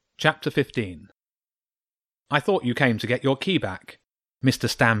Chapter 15. "I thought you came to get your key back," Mr.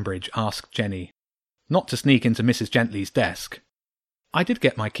 Stambridge asked Jenny. "Not to sneak into Mrs. Gently's desk." "I did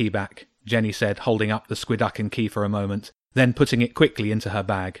get my key back," Jenny said, holding up the Squidducken key for a moment, then putting it quickly into her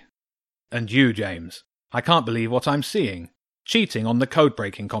bag. "And you, James, I can't believe what I'm seeing. Cheating on the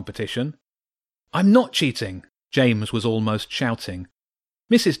code-breaking competition." "I'm not cheating," James was almost shouting.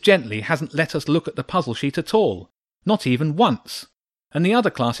 "Mrs. Gently hasn't let us look at the puzzle sheet at all, not even once. And the other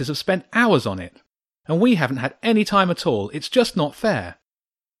classes have spent hours on it. And we haven't had any time at all. It's just not fair."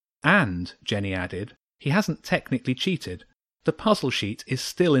 "And," Jenny added, "he hasn't technically cheated. The puzzle sheet is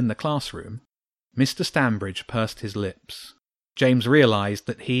still in the classroom." Mr. Stambridge pursed his lips. James realised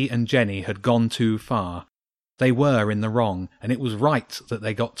that he and Jenny had gone too far. They were in the wrong, and it was right that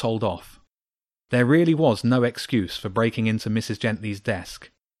they got told off. There really was no excuse for breaking into Mrs. Gently's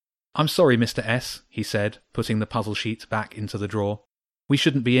desk. "I'm sorry, Mr. S," he said, putting the puzzle sheet back into the drawer. "We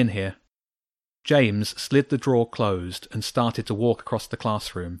shouldn't be in here." James slid the drawer closed and started to walk across the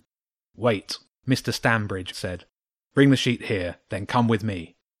classroom. "Wait," Mr. Stambridge said. "Bring the sheet here, then come with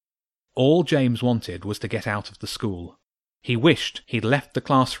me." All James wanted was to get out of the school. He wished he'd left the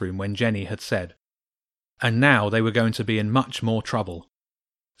classroom when Jenny had said. And now they were going to be in much more trouble.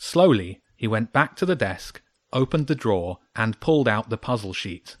 Slowly, he went back to the desk, opened the drawer, and pulled out the puzzle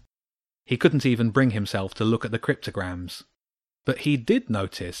sheet. He couldn't even bring himself to look at the cryptograms. But he did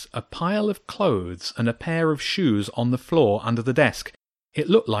notice a pile of clothes and a pair of shoes on the floor under the desk.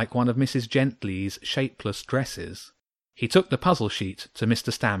 It looked like one of Mrs. Gently's shapeless dresses. He took the puzzle sheet to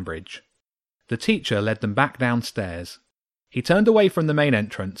Mr. Stambridge. The teacher led them back downstairs. He turned away from the main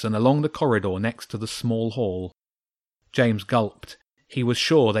entrance and along the corridor next to the small hall. James gulped. He was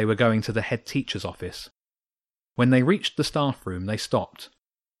sure they were going to the head teacher's office. When they reached the staff room, they stopped.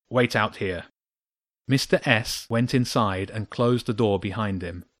 "Wait out here." Mr. S. went inside and closed the door behind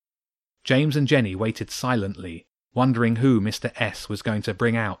him. James and Jenny waited silently, wondering who Mr. S. was going to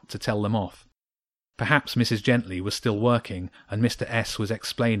bring out to tell them off. Perhaps Mrs. Gently was still working, and Mr. S. was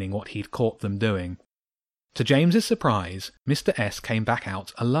explaining what he'd caught them doing. To James's surprise, Mr. S. came back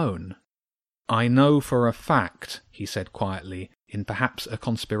out alone. "I know for a fact," he said quietly, in perhaps a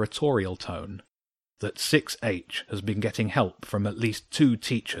conspiratorial tone, "that 6H has been getting help from at least 2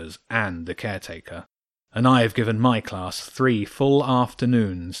 teachers and the caretaker. And I have given my class 3 full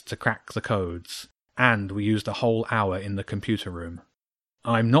afternoons to crack the codes, and we used a whole hour in the computer room.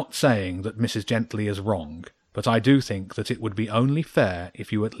 I'm not saying that Mrs. Gently is wrong, but I do think that it would be only fair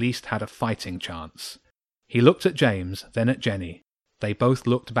if you at least had a fighting chance." He looked at James, then at Jenny. They both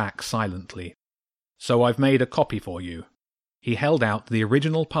looked back silently. "So I've made a copy for you." He held out the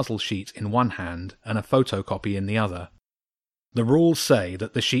original puzzle sheet in one hand and a photocopy in the other. "The rules say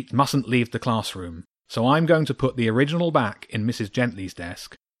that the sheet mustn't leave the classroom, so I'm going to put the original back in Mrs. Gently's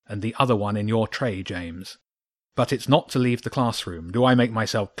desk, and the other one in your tray, James. But it's not to leave the classroom. Do I make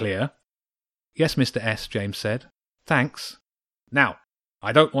myself clear?" "Yes, Mr. S," James said. "Thanks." "Now,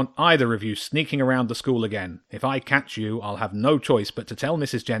 I don't want either of you sneaking around the school again. If I catch you, I'll have no choice but to tell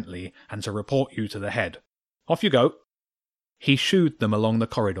Mrs. Gently and to report you to the head. Off you go." He shooed them along the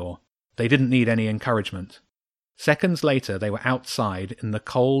corridor. They didn't need any encouragement. Seconds later they were outside in the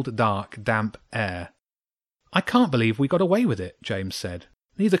cold, dark, damp air. "I can't believe we got away with it," James said.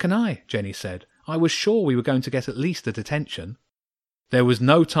 "Neither can I," Jenny said. "I was sure we were going to get at least a detention." There was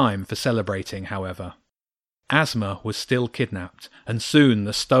no time for celebrating, however. Asma was still kidnapped, and soon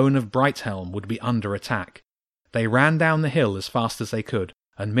the Stone of Brighthelm would be under attack. They ran down the hill as fast as they could,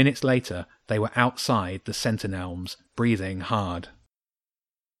 and minutes later they were outside the Sentinelms, breathing hard.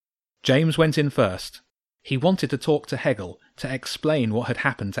 James went in first. He wanted to talk to Hegel to explain what had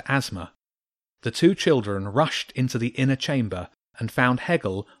happened to Asma. The 2 children rushed into the inner chamber and found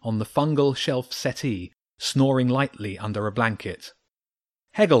Hegel on the fungal shelf settee, snoring lightly under a blanket.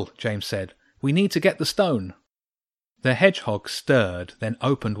 "Hegel," James said, "we need to get the stone." The hedgehog stirred, then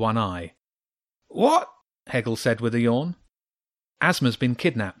opened one eye. "What?" Hegel said with a yawn. "Asma's been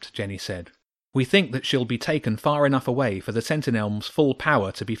kidnapped," Jenny said. "We think that she'll be taken far enough away for the Sentinel's full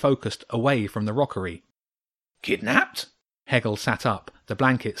power to be focused away from the rockery." "Kidnapped?" Hegel sat up, the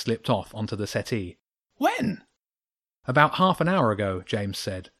blanket slipped off onto the settee. "When?" "About half an hour ago," James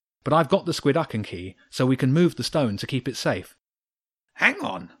said. "But I've got the Squidducken key, so we can move the stone to keep it safe." "Hang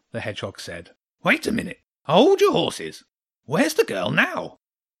on," the hedgehog said. "Wait a minute. Hold your horses. Where's the girl now?"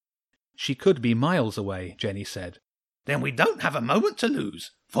 "She could be miles away," Jenny said. "Then we don't have a moment to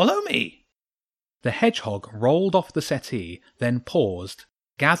lose. Follow me." The hedgehog rolled off the settee, then paused,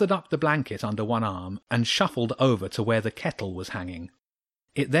 gathered up the blanket under one arm, and shuffled over to where the kettle was hanging.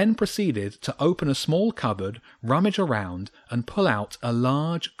 It then proceeded to open a small cupboard, rummage around, and pull out a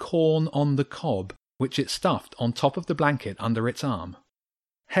large corn on the cob, which it stuffed on top of the blanket under its arm.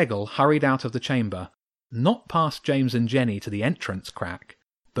 Hegel hurried out of the chamber, not past James and Jenny to the entrance crack,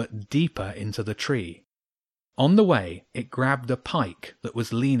 but deeper into the tree. On the way, it grabbed a pike that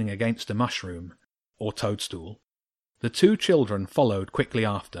was leaning against a mushroom, or toadstool. The two children followed quickly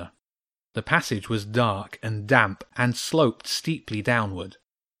after. The passage was dark and damp and sloped steeply downward.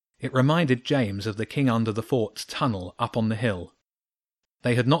 It reminded James of the King Under the Fort's tunnel up on the hill.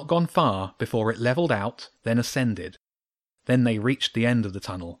 They had not gone far before it levelled out, then ascended. Then they reached the end of the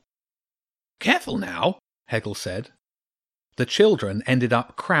tunnel. "Careful now," Hegel said. The children ended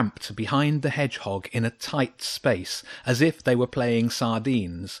up cramped behind the hedgehog in a tight space, as if they were playing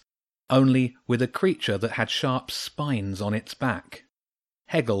sardines, only with a creature that had sharp spines on its back.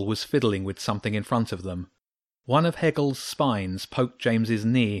 Hegel was fiddling with something in front of them. One of Hegel's spines poked James's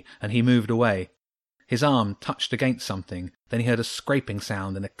knee, and he moved away. His arm touched against something, then he heard a scraping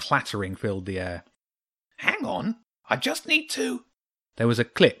sound and a clattering filled the air. "Hang on, I just need to—" There was a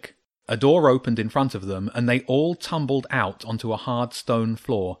click. A door opened in front of them, and they all tumbled out onto a hard stone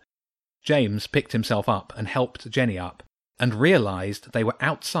floor. James picked himself up and helped Jenny up, and realised they were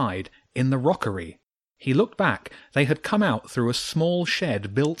outside, in the rockery. He looked back. They had come out through a small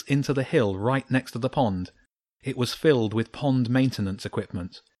shed built into the hill right next to the pond. It was filled with pond maintenance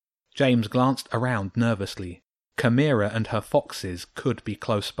equipment. James glanced around nervously. Chimera and her foxes could be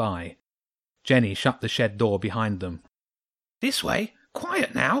close by. Jenny shut the shed door behind them. "This way.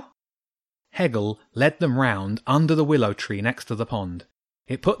 Quiet now." Hegel led them round under the willow tree next to the pond.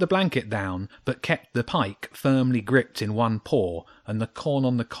 It put the blanket down, but kept the pike firmly gripped in one paw and the corn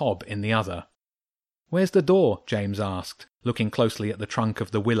on the cob in the other. "Where's the door?" James asked, looking closely at the trunk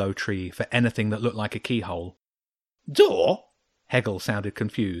of the willow tree for anything that looked like a keyhole. "Door?" Hegel sounded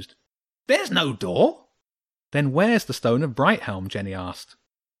confused. "There's no door." "Then where's the stone of Brighthelm?" Jenny asked.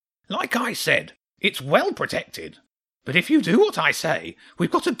 "Like I said, it's well protected. But if you do what I say,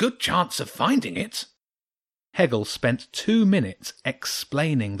 we've got a good chance of finding it." Hegel spent 2 minutes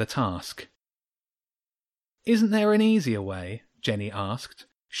explaining the task. "Isn't there an easier way?" Jenny asked.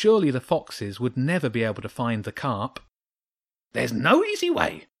 "Surely the foxes would never be able to find the carp." "There's no easy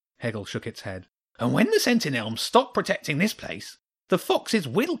way," Hegel shook its head. "And when the sentinels stop protecting this place, the foxes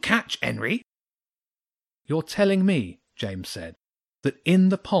will catch Henry." "You're telling me," James said, "that in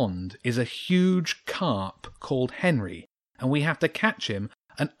the pond is a huge carp called Henry, and we have to catch him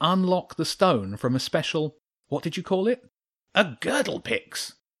and unlock the stone from a special, what did you call it?" "A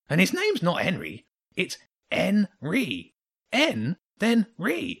girdlepix. And his name's not Henry, it's Henry. N, then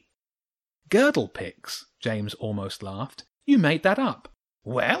Re." "Girdlepix?" James almost laughed. "You made that up."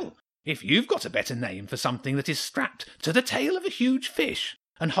 "Well, if you've got a better name for something that is strapped to the tail of a huge fish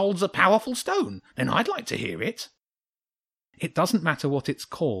and holds a powerful stone, then I'd like to hear it." "It doesn't matter what it's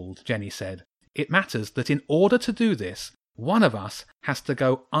called," Jenny said. "It matters that in order to do this, one of us has to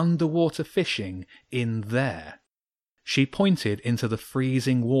go underwater fishing in there." She pointed into the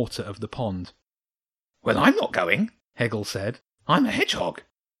freezing water of the pond. "Well, I'm not going," Hegel said. "I'm a hedgehog."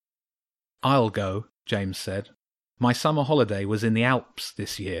 "I'll go," James said. "My summer holiday was in the Alps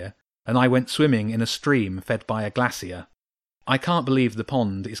this year, and I went swimming in a stream fed by a glacier. I can't believe the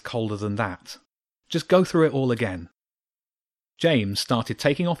pond is colder than that. Just go through it all again." James started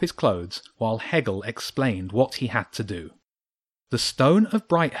taking off his clothes while Hegel explained what he had to do. The stone of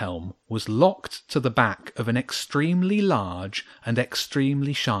Brighthelm was locked to the back of an extremely large and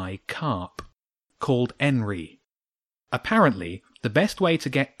extremely shy carp, called Henry. Apparently, the best way to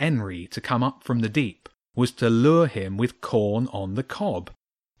get Henry to come up from the deep was to lure him with corn on the cob.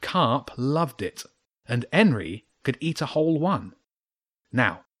 Carp loved it, and Henry could eat a whole one.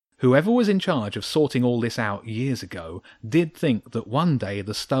 Now, whoever was in charge of sorting all this out years ago did think that one day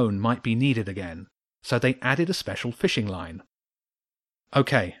the stone might be needed again, so they added a special fishing line.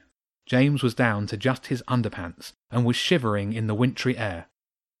 Okay, James was down to just his underpants and was shivering in the wintry air.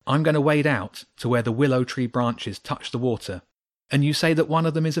 "I'm going to wade out to where the willow tree branches touch the water, and you say that one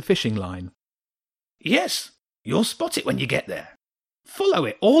of them is a fishing line." "Yes, you'll spot it when you get there. Follow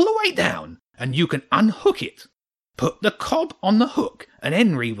it all the way down, and you can unhook it. Put the cob on the hook, and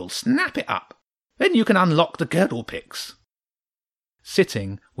Henry will snap it up. Then you can unlock the girdlepix."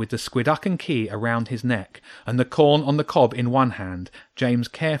 Sitting with the Squidducken key around his neck and the corn on the cob in one hand, James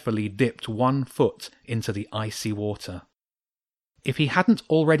carefully dipped one foot into the icy water. If he hadn't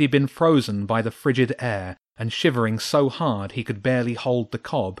already been frozen by the frigid air and shivering so hard he could barely hold the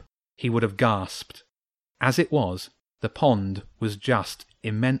cob, he would have gasped. As it was, the pond was just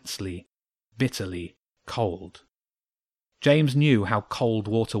immensely, bitterly cold. James knew how cold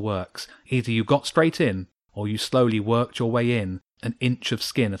water works. Either you got straight in, or you slowly worked your way in, an inch of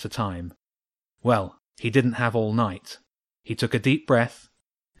skin at a time. Well, he didn't have all night. He took a deep breath,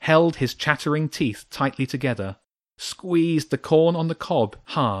 held his chattering teeth tightly together, squeezed the corn on the cob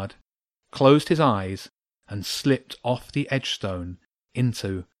hard, closed his eyes, and slipped off the edgestone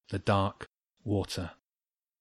into the dark water.